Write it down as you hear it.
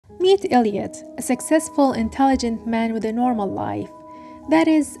Meet Elliot, a successful, intelligent man with a normal life. That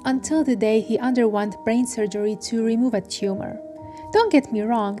is, until the day he underwent brain surgery to remove a tumor. Don't get me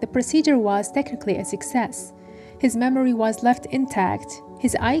wrong, the procedure was technically a success. His memory was left intact,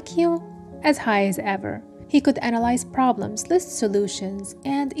 his IQ as high as ever. He could analyze problems, list solutions,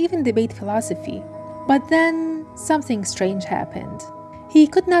 and even debate philosophy. But then, something strange happened. He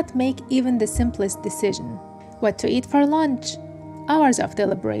could not make even the simplest decision. What to eat for lunch? Hours of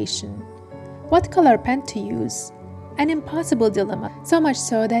deliberation. What color pen to use? An impossible dilemma, so much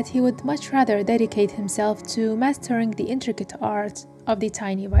so that he would much rather dedicate himself to mastering the intricate art of the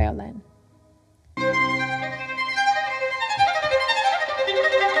tiny violin.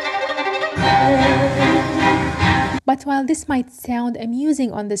 But while this might sound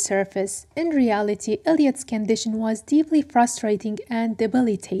amusing on the surface, in reality, Elliot's condition was deeply frustrating and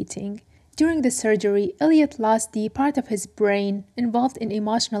debilitating. During the surgery, Elliot lost the part of his brain involved in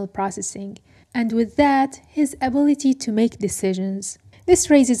emotional processing, and with that, his ability to make decisions. This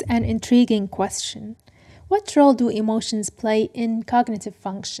raises an intriguing question. What role do emotions play in cognitive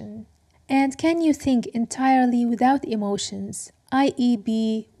function? And can you think entirely without emotions, i.e.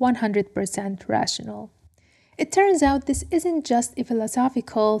 be 100% rational? It turns out this isn't just a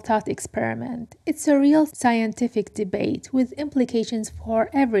philosophical thought experiment. It's a real scientific debate with implications for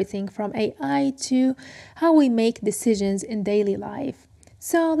everything from AI to how we make decisions in daily life.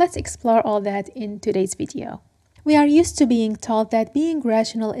 So let's explore all that in today's video. We are used to being told that being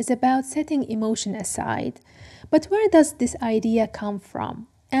rational is about setting emotion aside. But where does this idea come from?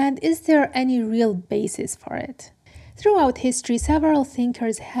 And is there any real basis for it? Throughout history, several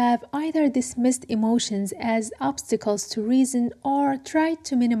thinkers have either dismissed emotions as obstacles to reason or tried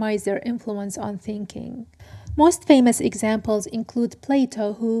to minimize their influence on thinking. Most famous examples include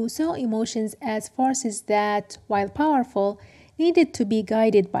Plato, who saw emotions as forces that, while powerful, needed to be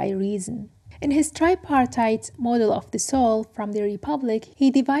guided by reason. In his tripartite model of the soul from the Republic, he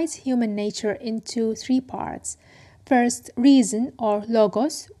divides human nature into three parts. First, reason or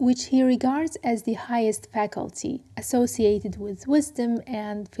logos, which he regards as the highest faculty, associated with wisdom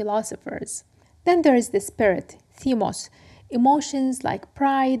and philosophers. Then there is the spirit, themos, emotions like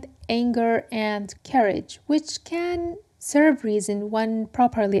pride, anger, and courage, which can serve reason when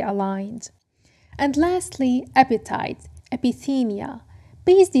properly aligned. And lastly, appetite, epithemia,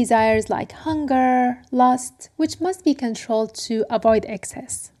 base desires like hunger, lust, which must be controlled to avoid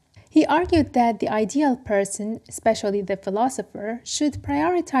excess. He argued that the ideal person, especially the philosopher, should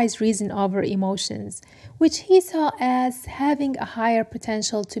prioritize reason over emotions, which he saw as having a higher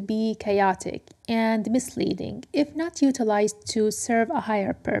potential to be chaotic and misleading if not utilized to serve a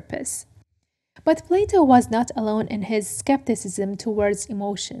higher purpose. But Plato was not alone in his skepticism towards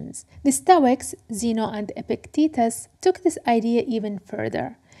emotions. The Stoics, Zeno and Epictetus, took this idea even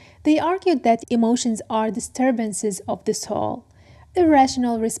further. They argued that emotions are disturbances of the soul,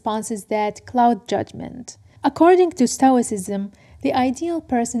 irrational responses that cloud judgment. According to Stoicism, the ideal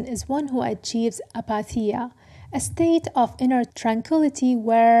person is one who achieves apatheia, a state of inner tranquility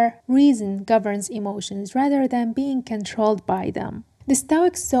where reason governs emotions rather than being controlled by them. The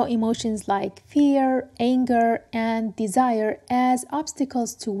Stoics saw emotions like fear, anger, and desire as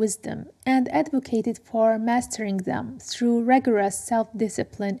obstacles to wisdom and advocated for mastering them through rigorous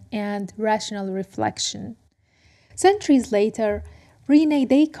self-discipline and rational reflection. Centuries later, René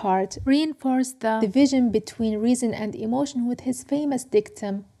Descartes reinforced the division between reason and emotion with his famous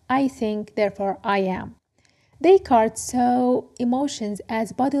dictum, I think, therefore I am. Descartes saw emotions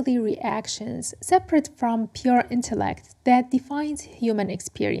as bodily reactions separate from pure intellect that defines human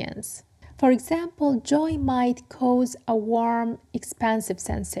experience. For example, joy might cause a warm, expansive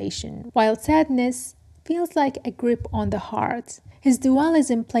sensation, while sadness feels like a grip on the heart. His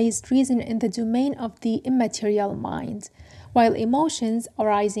dualism placed reason in the domain of the immaterial mind, while emotions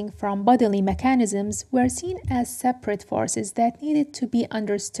arising from bodily mechanisms were seen as separate forces that needed to be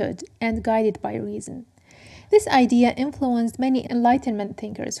understood and guided by reason. This idea influenced many Enlightenment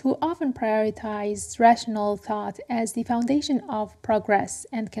thinkers who often prioritized rational thought as the foundation of progress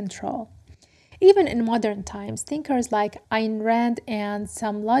and control. Even in modern times, thinkers like Ayn Rand and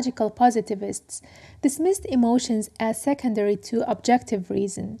some logical positivists dismissed emotions as secondary to objective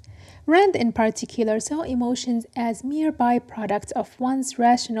reason. Rand in particular saw emotions as mere byproducts of one's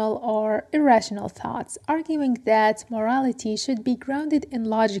rational or irrational thoughts, arguing that morality should be grounded in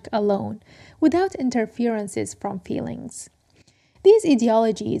logic alone, without interferences from feelings. These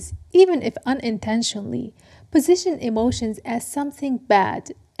ideologies, even if unintentionally, position emotions as something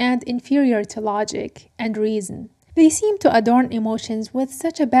bad and inferior to logic and reason. They seem to adorn emotions with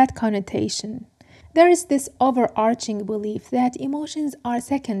such a bad connotation. There is this overarching belief that emotions are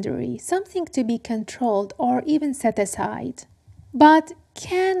secondary, something to be controlled or even set aside. But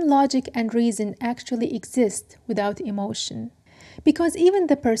can logic and reason actually exist without emotion? Because even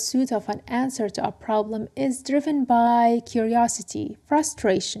the pursuit of an answer to a problem is driven by curiosity,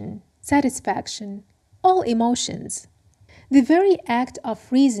 frustration, satisfaction, all emotions. The very act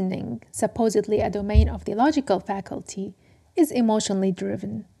of reasoning, supposedly a domain of the logical faculty, is emotionally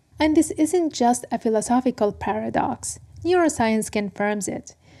driven. And this isn't just a philosophical paradox. Neuroscience confirms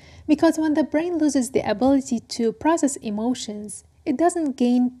it. Because when the brain loses the ability to process emotions, it doesn't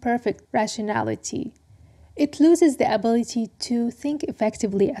gain perfect rationality. It loses the ability to think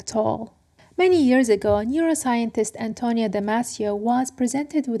effectively at all. Many years ago, neuroscientist Antonio Damasio was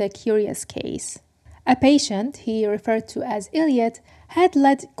presented with a curious case. A patient he referred to as Elliot had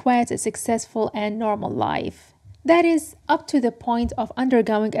led quite a successful and normal life. That is, up to the point of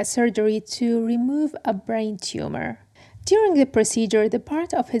undergoing a surgery to remove a brain tumor. During the procedure, the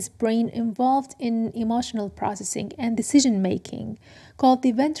part of his brain involved in emotional processing and decision making, called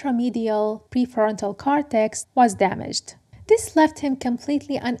the ventromedial prefrontal cortex, was damaged. This left him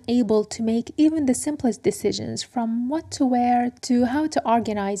completely unable to make even the simplest decisions, from what to wear to how to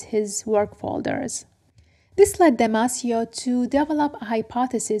organize his work folders. This led Damasio to develop a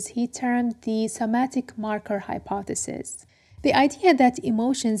hypothesis he termed the somatic marker hypothesis. The idea that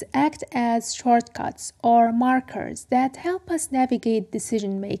emotions act as shortcuts or markers that help us navigate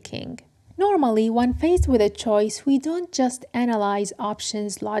decision making. Normally, when faced with a choice, we don't just analyze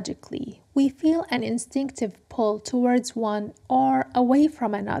options logically. We feel an instinctive pull towards one or away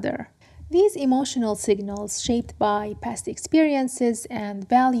from another. These emotional signals, shaped by past experiences and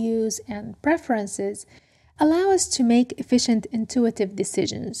values and preferences, allow us to make efficient, intuitive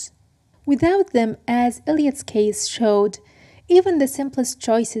decisions. Without them, as Elliot's case showed, even the simplest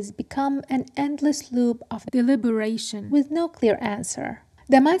choices become an endless loop of deliberation with no clear answer.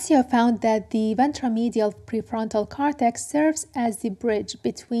 Damasio found that the ventromedial prefrontal cortex serves as the bridge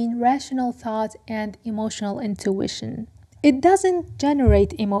between rational thought and emotional intuition. It doesn't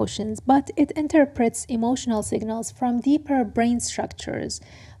generate emotions, but it interprets emotional signals from deeper brain structures,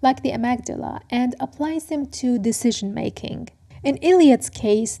 like the amygdala, and applies them to decision making. In Elliot's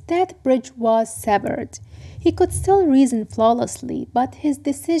case, that bridge was severed. He could still reason flawlessly, but his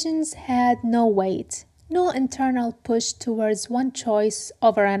decisions had no weight, no internal push towards one choice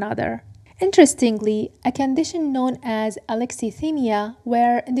over another. Interestingly, a condition known as alexithymia,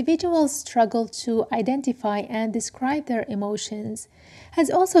 where individuals struggle to identify and describe their emotions, has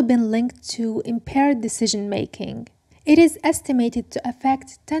also been linked to impaired decision making. It is estimated to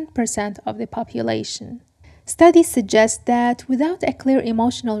affect 10% of the population. Studies suggest that without a clear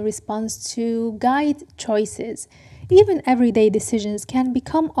emotional response to guide choices, even everyday decisions can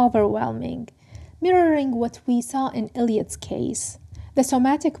become overwhelming, mirroring what we saw in Elliot's case. The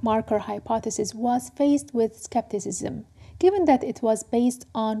somatic marker hypothesis was faced with skepticism, given that it was based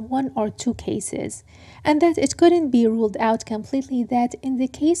on one or two cases, and that it couldn't be ruled out completely that in the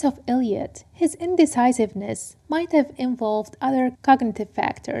case of Elliot, his indecisiveness might have involved other cognitive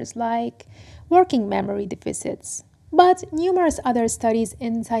factors like working memory deficits. But numerous other studies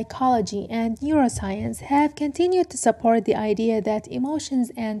in psychology and neuroscience have continued to support the idea that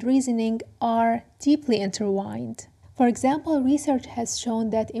emotions and reasoning are deeply intertwined. For example, research has shown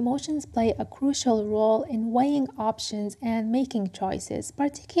that emotions play a crucial role in weighing options and making choices,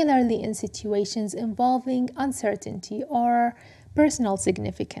 particularly in situations involving uncertainty or personal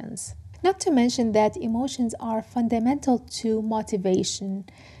significance. Not to mention that emotions are fundamental to motivation.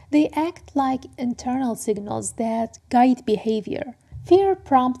 They act like internal signals that guide behavior. Fear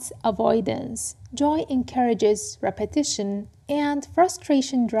prompts avoidance, joy encourages repetition, and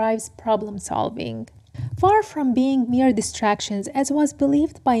frustration drives problem solving. Far from being mere distractions, as was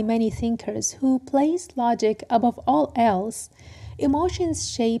believed by many thinkers who placed logic above all else, emotions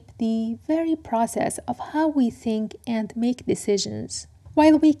shape the very process of how we think and make decisions.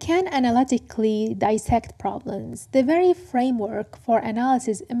 While we can analytically dissect problems, the very framework for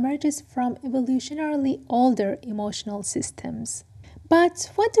analysis emerges from evolutionarily older emotional systems.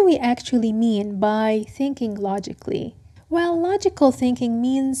 But what do we actually mean by thinking logically? Well, logical thinking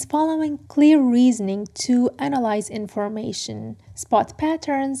means following clear reasoning to analyze information, spot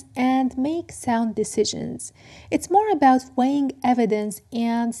patterns, and make sound decisions. It's more about weighing evidence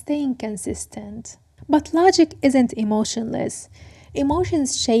and staying consistent. But logic isn't emotionless.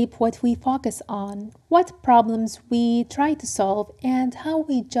 Emotions shape what we focus on, what problems we try to solve, and how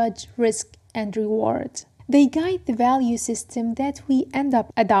we judge risk and reward. They guide the value system that we end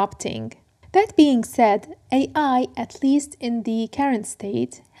up adopting. That being said, AI, at least in the current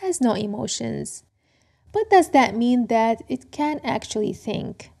state, has no emotions. But does that mean that it can actually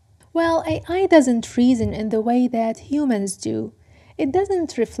think? Well, AI doesn't reason in the way that humans do. It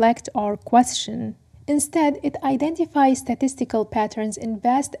doesn't reflect or question. Instead, it identifies statistical patterns in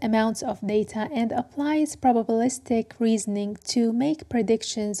vast amounts of data and applies probabilistic reasoning to make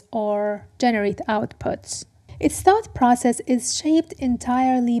predictions or generate outputs. Its thought process is shaped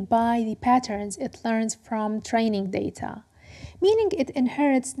entirely by the patterns it learns from training data, meaning it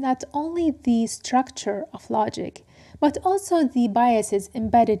inherits not only the structure of logic, but also the biases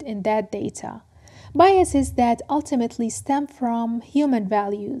embedded in that data. Biases that ultimately stem from human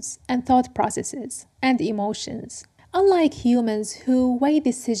values and thought processes and emotions. Unlike humans who weigh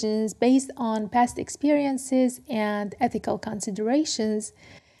decisions based on past experiences and ethical considerations,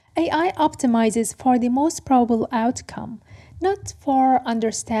 AI optimizes for the most probable outcome, not for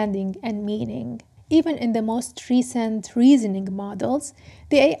understanding and meaning. Even in the most recent reasoning models,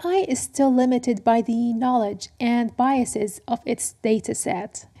 the AI is still limited by the knowledge and biases of its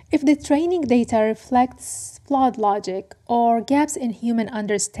dataset. If the training data reflects flawed logic or gaps in human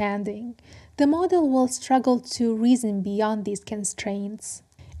understanding, the model will struggle to reason beyond these constraints.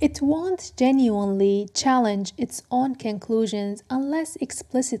 It won't genuinely challenge its own conclusions unless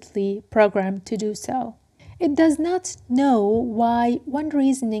explicitly programmed to do so. It does not know why one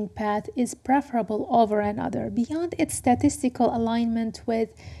reasoning path is preferable over another beyond its statistical alignment with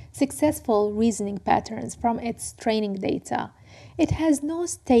successful reasoning patterns from its training data. It has no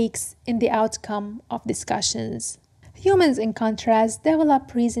stakes in the outcome of discussions. Humans, in contrast,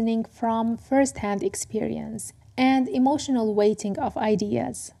 develop reasoning from first hand experience and emotional weighting of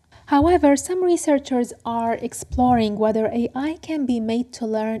ideas. However, some researchers are exploring whether AI can be made to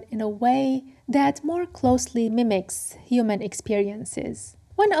learn in a way that more closely mimics human experiences.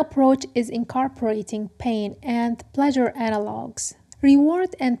 One approach is incorporating pain and pleasure analogs,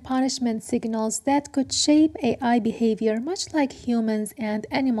 reward and punishment signals that could shape AI behavior much like humans and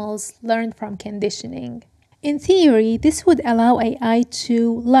animals learn from conditioning. In theory, this would allow AI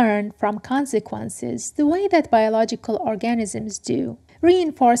to learn from consequences the way that biological organisms do,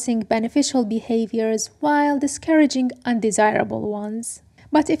 reinforcing beneficial behaviors while discouraging undesirable ones.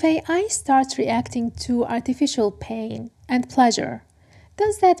 But if AI starts reacting to artificial pain and pleasure,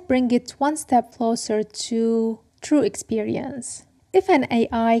 does that bring it one step closer to true experience? If an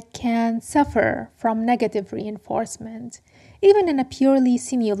AI can suffer from negative reinforcement, even in a purely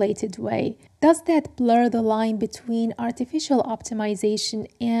simulated way, does that blur the line between artificial optimization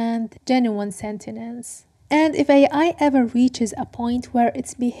and genuine sentience? And if AI ever reaches a point where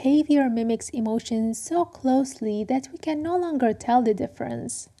its behavior mimics emotions so closely that we can no longer tell the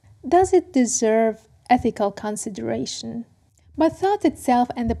difference, does it deserve ethical consideration? But thought itself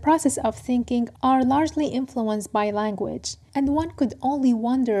and the process of thinking are largely influenced by language, and one could only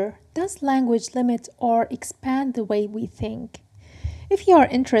wonder, does language limit or expand the way we think? If you are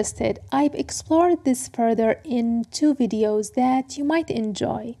interested, I've explored this further in 2 videos that you might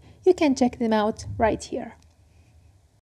enjoy. You can check them out right here.